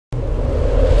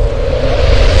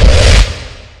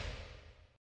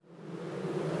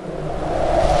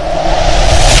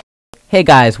Hey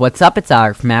guys, what's up? It's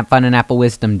Alex from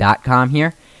AppFunandAppleWisdom.com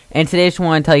here, and today I just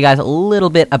want to tell you guys a little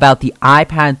bit about the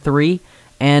iPad 3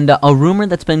 and a rumor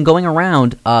that's been going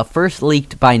around, first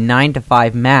leaked by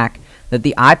 9to5Mac, that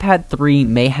the iPad 3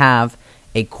 may have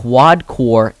a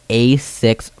quad-core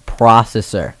A6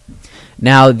 processor.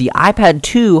 Now, the iPad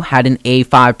 2 had an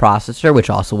A5 processor, which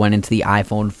also went into the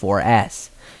iPhone 4S,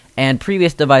 and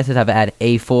previous devices have had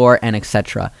A4 and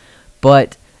etc.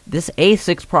 But this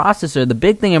A6 processor, the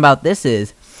big thing about this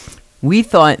is, we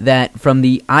thought that from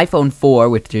the iPhone 4,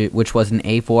 which was an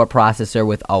A4 processor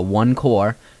with a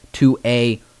 1-core, to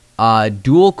a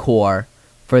dual-core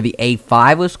for the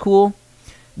A5 was cool.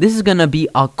 This is going to be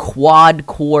a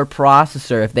quad-core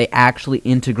processor if they actually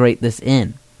integrate this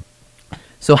in.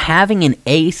 So having an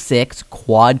A6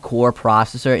 quad-core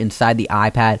processor inside the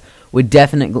iPad would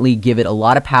definitely give it a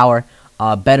lot of power,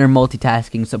 better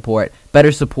multitasking support,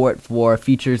 better support for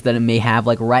features that it may have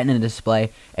like Retina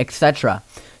display, etc.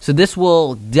 So this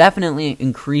will definitely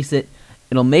increase it.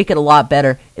 It'll make it a lot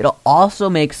better. It'll also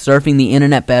make surfing the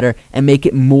internet better and make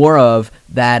it more of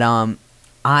that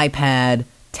iPad,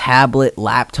 tablet,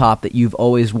 laptop that you've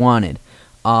always wanted.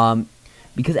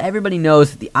 Because everybody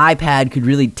knows that the iPad could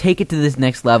really take it to this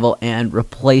next level and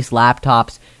replace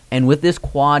laptops. And with this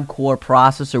quad-core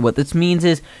processor, what this means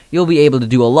is you'll be able to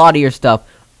do a lot of your stuff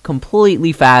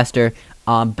completely faster,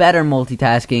 better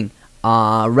multitasking.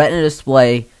 Retina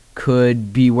display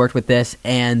could be worked with this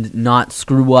and not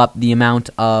screw up the amount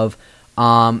of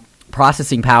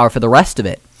processing power for the rest of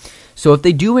it. So if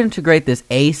they do integrate this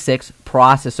A6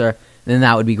 processor, then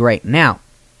that would be great. Now,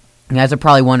 you guys are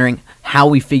probably wondering how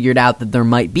we figured out that there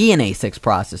might be an A6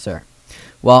 processor.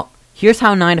 Well, here's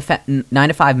how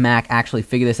 9to5Mac actually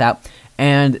figured this out.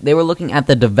 And they were looking at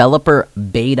the developer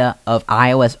beta of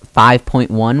iOS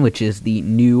 5.1, which is the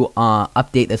new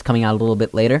update that's coming out a little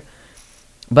bit later.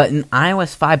 But in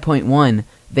iOS 5.1,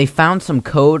 they found some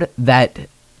code that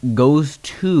goes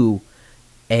to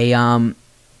a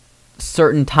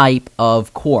certain type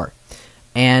of core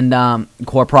and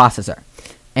core processor.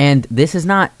 And this is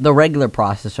not the regular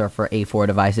processor for A4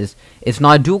 devices. It's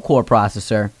not a dual-core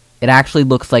processor. It actually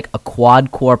looks like a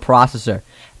quad-core processor.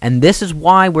 And this is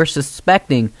why we're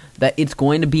suspecting that it's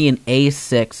going to be an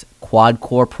A6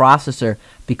 quad-core processor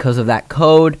because of that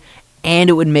code. And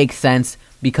it would make sense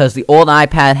because the old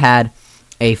iPad had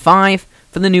A5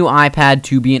 for the new iPad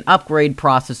to be an upgrade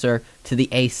processor to the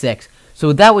A6. So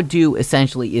what that would do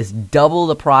essentially is double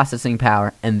the processing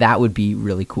power, and that would be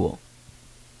really cool.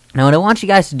 Now, what I want you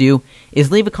guys to do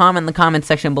is leave a comment in the comment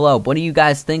section below. What do you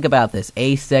guys think about this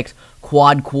A6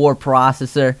 quad-core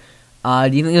processor?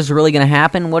 Do you think this is really going to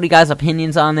happen? What are you guys'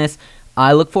 opinions on this?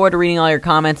 I look forward to reading all your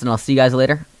comments, and I'll see you guys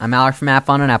later. I'm Alex from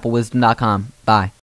AppFun on AppleWisdom.com. Bye.